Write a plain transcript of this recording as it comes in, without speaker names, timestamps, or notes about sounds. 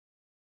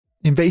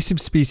Invasive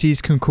species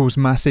can cause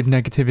massive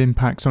negative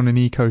impacts on an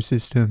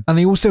ecosystem, and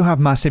they also have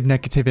massive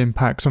negative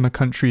impacts on a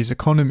country's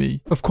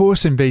economy. Of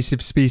course,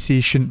 invasive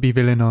species shouldn't be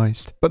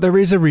villainized, but there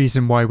is a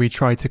reason why we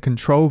try to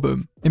control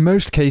them. In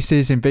most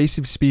cases,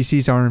 invasive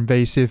species are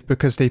invasive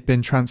because they've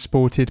been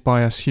transported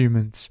by us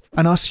humans,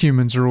 and us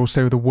humans are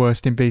also the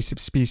worst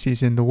invasive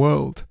species in the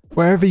world.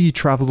 Wherever you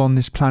travel on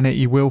this planet,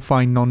 you will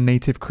find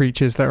non-native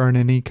creatures that are in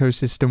an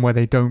ecosystem where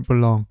they don't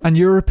belong, and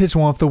Europe is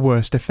one of the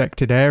worst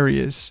affected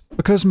areas.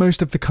 Because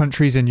most of the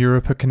countries in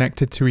Europe are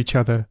connected to each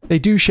other, they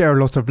do share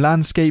a lot of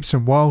landscapes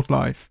and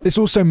wildlife. This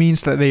also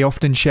means that they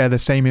often share the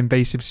same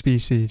invasive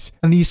species,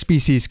 and these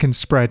species can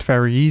spread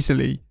very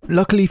easily.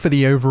 Luckily for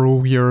the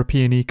overall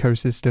European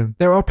ecosystem,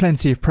 there are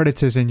plenty of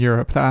predators in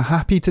Europe that are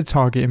happy to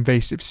target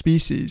invasive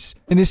species.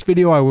 In this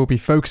video I will be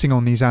focusing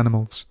on these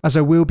animals, as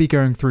I will be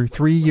going through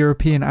 3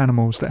 European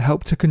animals that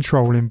help to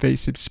control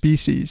invasive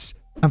species.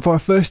 And for our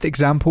first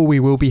example, we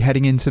will be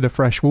heading into the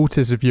fresh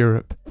waters of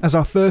Europe, as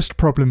our first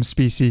problem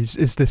species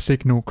is the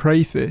signal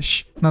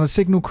crayfish. Now the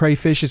signal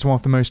crayfish is one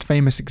of the most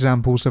famous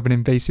examples of an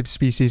invasive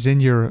species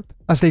in Europe,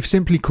 as they've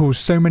simply caused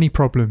so many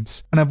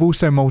problems, and have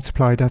also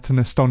multiplied at an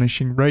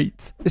astonishing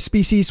rate. The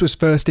species was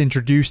first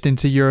introduced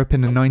into Europe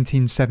in the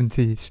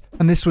 1970s,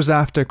 and this was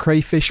after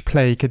crayfish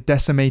plague had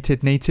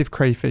decimated native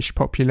crayfish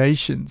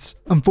populations.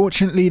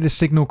 Unfortunately, the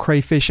signal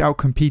crayfish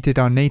outcompeted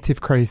our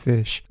native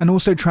crayfish, and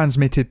also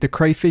transmitted the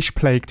crayfish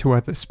plague to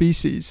other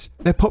species.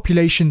 Their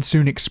population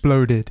soon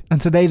exploded,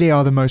 and today they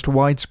are the most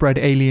widespread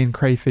alien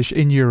crayfish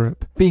in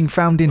Europe, being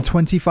found in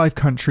 25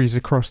 countries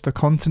across the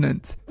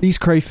continent. These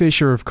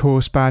crayfish are of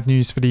course bad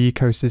news for the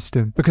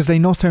ecosystem, because they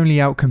not only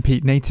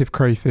outcompete native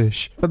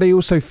crayfish, but they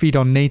also feed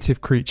on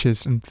native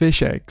creatures and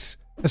fish eggs.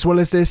 As well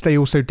as this, they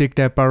also dig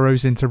their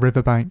burrows into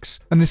riverbanks,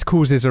 and this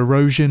causes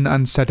erosion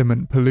and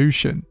sediment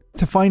pollution.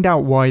 To find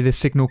out why the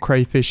signal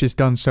crayfish is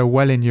done so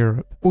well in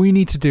Europe, all you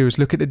need to do is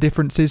look at the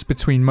differences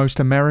between most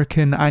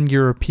American and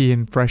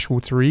European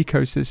freshwater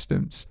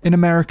ecosystems. In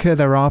America,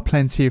 there are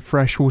plenty of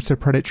freshwater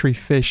predatory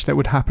fish that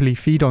would happily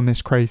feed on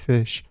this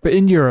crayfish, but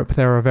in Europe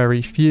there are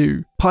very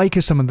few. Pike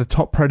are some of the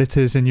top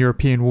predators in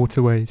European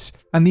waterways,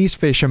 and these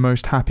fish are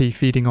most happy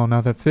feeding on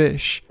other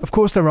fish. Of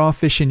course, there are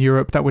fish in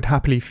Europe that would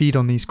happily feed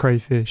on these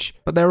crayfish,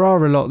 but there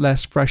are a lot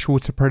less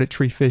freshwater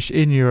predatory fish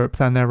in Europe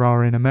than there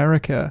are in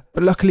America.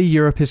 But luckily,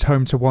 Europe is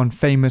home to one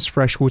famous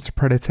freshwater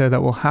predator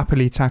that will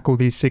happily tackle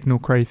these signal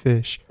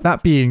crayfish,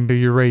 that being the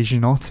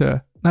Eurasian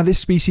otter. Now this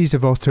species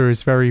of otter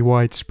is very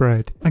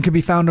widespread, and can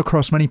be found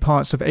across many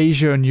parts of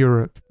Asia and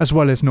Europe, as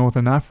well as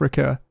Northern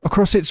Africa.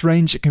 Across its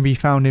range it can be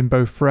found in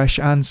both fresh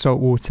and salt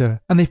water,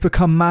 and they've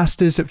become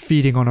masters at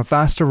feeding on a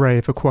vast array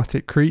of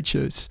aquatic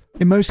creatures.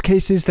 In most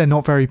cases they're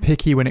not very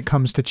picky when it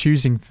comes to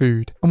choosing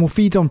food, and will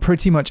feed on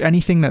pretty much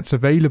anything that's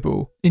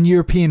available. In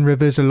European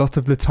rivers a lot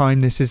of the time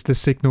this is the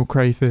signal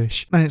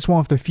crayfish, and it's one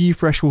of the few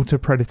freshwater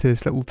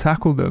predators that will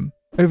tackle them.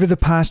 Over the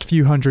past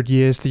few hundred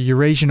years, the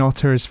Eurasian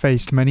otter has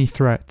faced many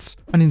threats,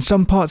 and in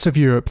some parts of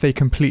Europe they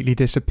completely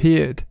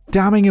disappeared.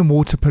 Damming and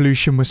water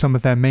pollution were some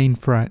of their main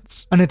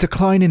threats, and a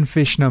decline in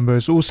fish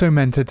numbers also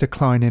meant a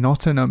decline in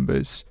otter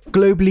numbers.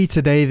 Globally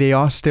today they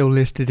are still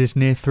listed as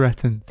near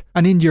threatened,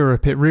 and in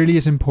Europe it really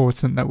is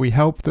important that we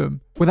help them.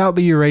 Without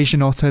the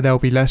Eurasian otter there will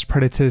be less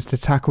predators to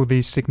tackle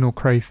these signal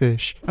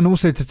crayfish, and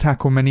also to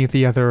tackle many of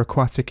the other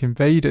aquatic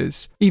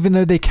invaders. Even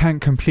though they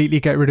can't completely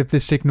get rid of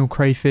the signal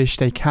crayfish,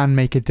 they can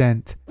make a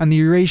dent, and the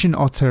Eurasian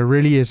otter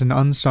really is an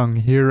unsung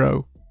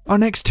hero. Our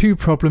next 2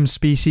 problem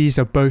species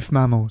are both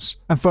mammals,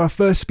 and for our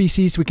first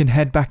species we can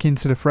head back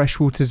into the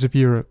freshwaters of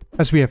Europe,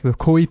 as we have the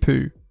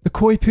Coypu. The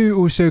Coypu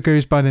also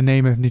goes by the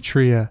name of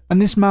nutria,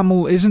 and this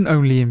mammal isn't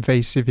only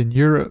invasive in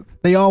Europe.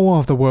 They are one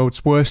of the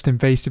world's worst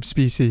invasive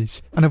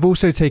species, and have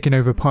also taken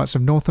over parts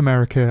of North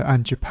America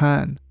and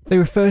Japan. They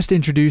were first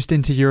introduced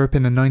into Europe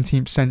in the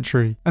 19th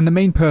century, and the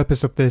main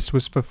purpose of this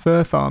was for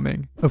fur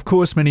farming. Of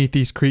course, many of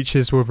these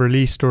creatures were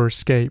released or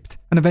escaped,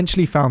 and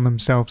eventually found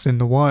themselves in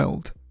the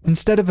wild.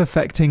 Instead of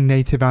affecting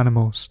native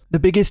animals, the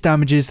biggest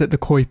damages that the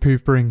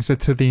Coypu brings are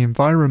to the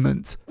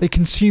environment. They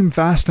consume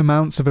vast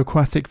amounts of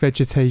aquatic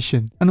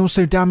vegetation, and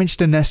also damage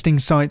the nesting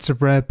sites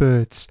of rare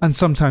birds, and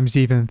sometimes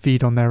even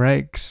feed on their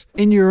eggs.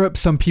 In Europe,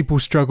 some people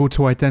struggle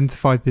to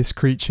identify this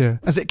creature,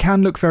 as it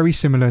can look very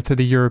similar to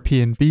the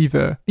European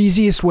beaver. The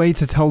easiest way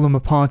to tell them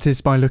apart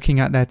is by looking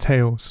at their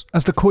tails,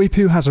 as the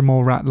Coypu has a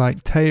more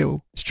rat-like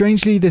tail.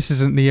 Strangely, this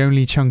isn't the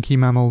only chunky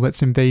mammal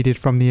that's invaded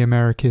from the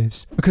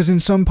Americas, because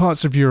in some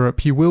parts of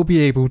Europe you will be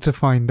able to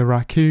find the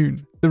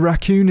raccoon. The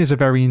raccoon is a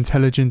very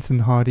intelligent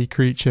and hardy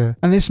creature,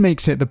 and this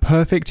makes it the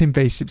perfect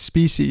invasive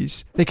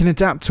species. They can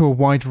adapt to a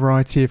wide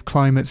variety of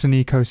climates and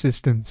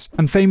ecosystems,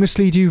 and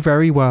famously do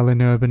very well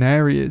in urban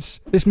areas.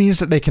 This means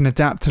that they can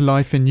adapt to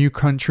life in new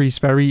countries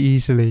very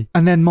easily,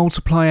 and then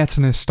multiply at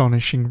an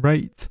astonishing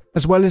rate.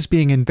 As well as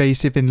being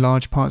invasive in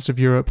large parts of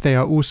Europe, they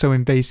are also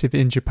invasive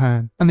in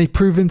Japan, and they've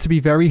proven to be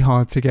very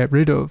hard to get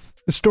rid of.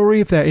 The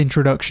story of their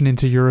introduction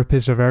into Europe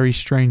is a very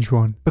strange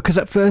one, because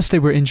at first they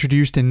were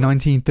introduced in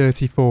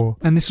 1934,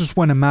 and this was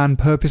when a man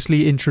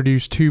purposely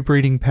introduced 2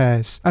 breeding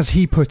pairs, as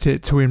he put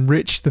it, to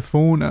enrich the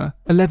fauna.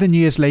 11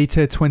 years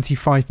later,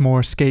 25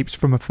 more escaped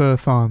from a fur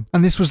farm,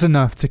 and this was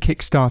enough to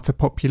kickstart a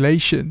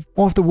population.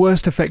 One of the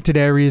worst affected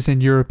areas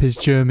in Europe is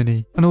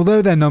Germany, and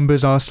although their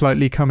numbers are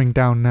slightly coming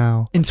down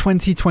now, in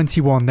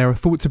 2021 there are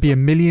thought to be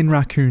 1 million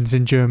raccoons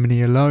in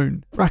Germany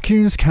alone.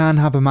 Raccoons can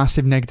have a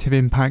massive negative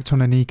impact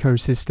on an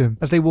ecosystem,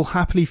 as they will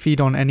happily feed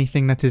on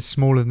anything that is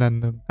smaller than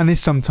them, and this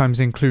sometimes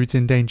includes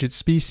endangered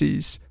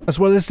species. As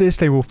well as this,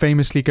 they will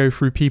famously go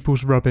through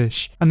people's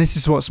rubbish, and this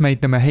is what's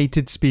made them a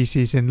hated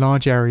species in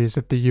large areas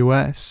of the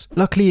US.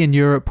 Luckily in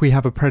Europe we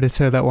have a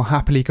predator that will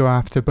happily go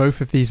after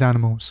both of these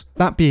animals,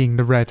 that being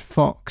the red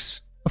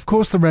fox. Of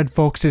course, the red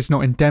fox is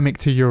not endemic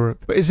to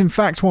Europe, but is in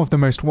fact one of the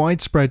most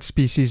widespread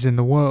species in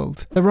the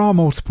world. There are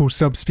multiple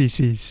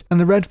subspecies, and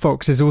the red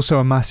fox is also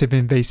a massive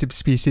invasive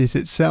species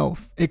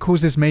itself. It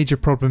causes major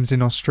problems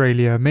in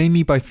Australia,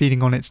 mainly by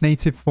feeding on its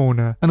native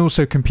fauna and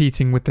also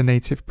competing with the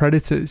native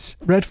predators.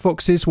 Red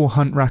foxes will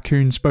hunt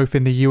raccoons both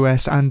in the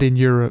US and in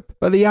Europe,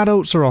 but the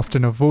adults are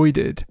often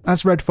avoided.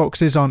 As red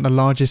foxes aren't the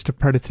largest of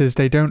predators,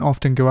 they don't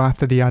often go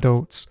after the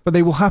adults, but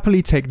they will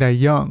happily take their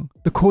young.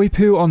 The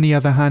Coypu, on the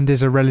other hand,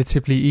 is a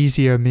relatively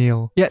easier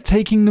meal, yet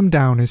taking them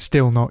down is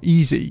still not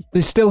easy.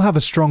 They still have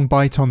a strong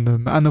bite on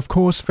them, and of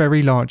course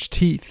very large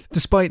teeth.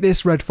 Despite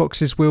this, red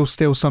foxes will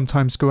still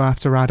sometimes go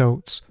after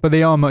adults, but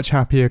they are much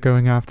happier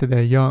going after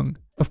their young.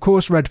 Of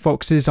course, red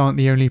foxes aren't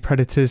the only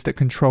predators that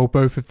control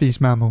both of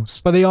these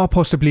mammals, but they are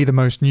possibly the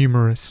most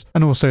numerous,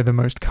 and also the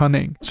most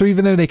cunning. So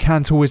even though they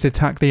can't always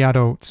attack the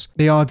adults,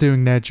 they are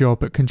doing their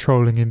job at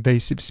controlling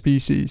invasive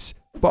species.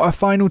 But our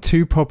final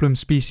 2 problem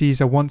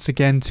species are once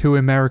again 2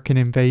 American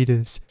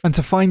invaders, and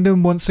to find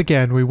them once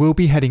again we will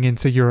be heading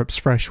into Europe's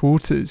fresh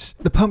waters.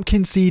 The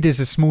pumpkinseed is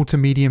a small to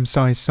medium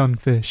sized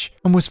sunfish,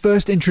 and was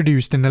first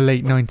introduced in the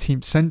late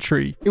 19th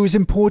century. It was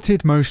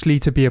imported mostly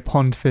to be a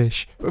pond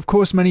fish, but of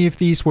course many of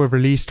these were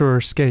released or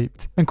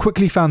escaped, and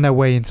quickly found their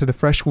way into the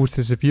fresh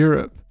waters of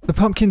Europe. The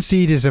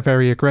pumpkinseed is a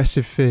very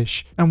aggressive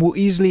fish, and will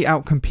easily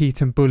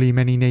outcompete and bully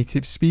many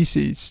native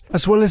species.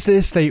 As well as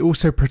this, they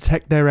also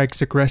protect their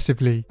eggs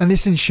aggressively, and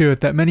this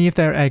ensured that many of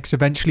their eggs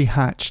eventually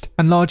hatched,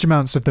 and large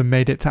amounts of them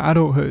made it to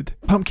adulthood.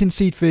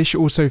 Pumpkinseed fish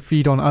also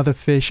feed on other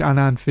fish and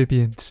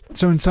amphibians,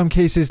 so in some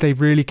cases they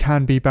really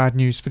can be bad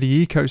news for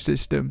the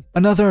ecosystem.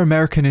 Another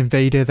American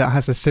invader that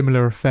has a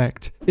similar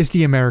effect is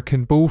the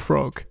American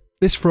bullfrog.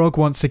 This frog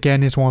once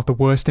again is one of the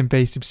worst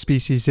invasive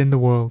species in the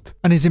world,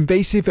 and is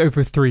invasive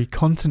over 3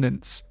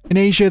 continents. In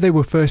Asia they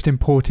were first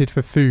imported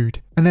for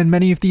food, and then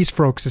many of these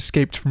frogs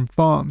escaped from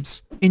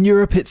farms. In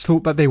Europe it's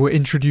thought that they were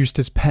introduced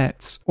as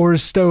pets, or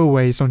as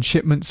stowaways on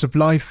shipments of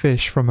live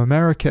fish from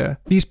America.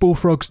 These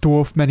bullfrogs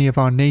dwarfed many of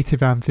our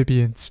native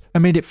amphibians,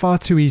 and made it far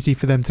too easy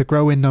for them to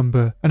grow in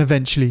number and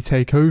eventually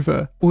take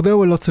over.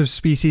 Although a lot of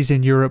species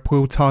in Europe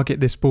will target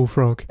this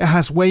bullfrog, it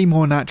has way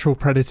more natural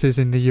predators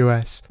in the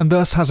US, and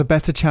thus has a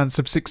better chance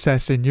of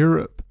success in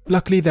Europe.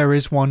 Luckily there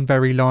is one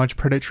very large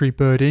predatory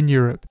bird in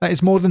Europe that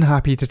is more than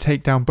happy to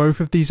take down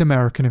both of these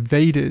American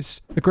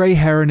invaders. The grey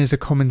heron is a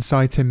common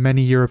sight in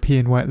many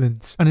European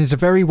wetlands, and is a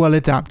very well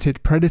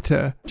adapted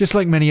predator. Just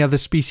like many other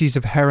species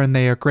of heron,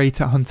 they are great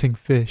at hunting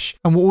fish,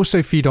 and will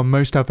also feed on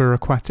most other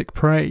aquatic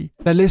prey.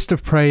 Their list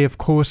of prey of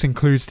course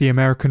includes the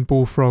American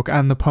bullfrog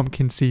and the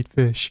pumpkinseed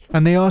fish,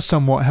 and they are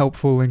somewhat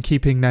helpful in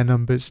keeping their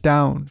numbers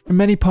down. In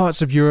many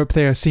parts of Europe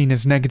they are seen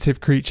as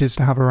negative creatures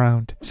to have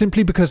around,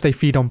 simply because they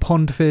feed on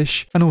pond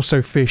fish, and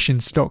also fish in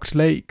stocked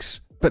lakes.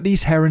 But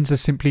these herons are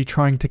simply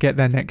trying to get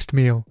their next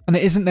meal, and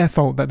it isn't their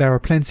fault that there are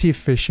plenty of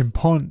fish in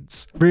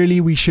ponds. Really,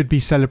 we should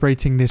be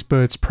celebrating this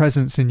bird's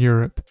presence in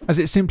Europe, as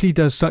it simply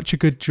does such a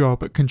good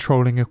job at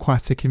controlling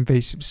aquatic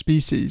invasive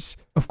species.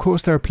 Of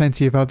course there are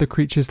plenty of other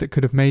creatures that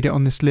could have made it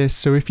on this list,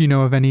 so if you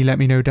know of any, let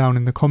me know down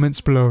in the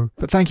comments below.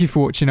 But thank you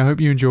for watching, I hope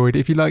you enjoyed.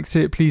 If you liked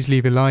it, please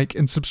leave a like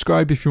and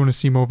subscribe if you want to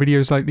see more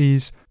videos like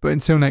these. But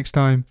until next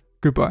time,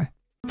 goodbye.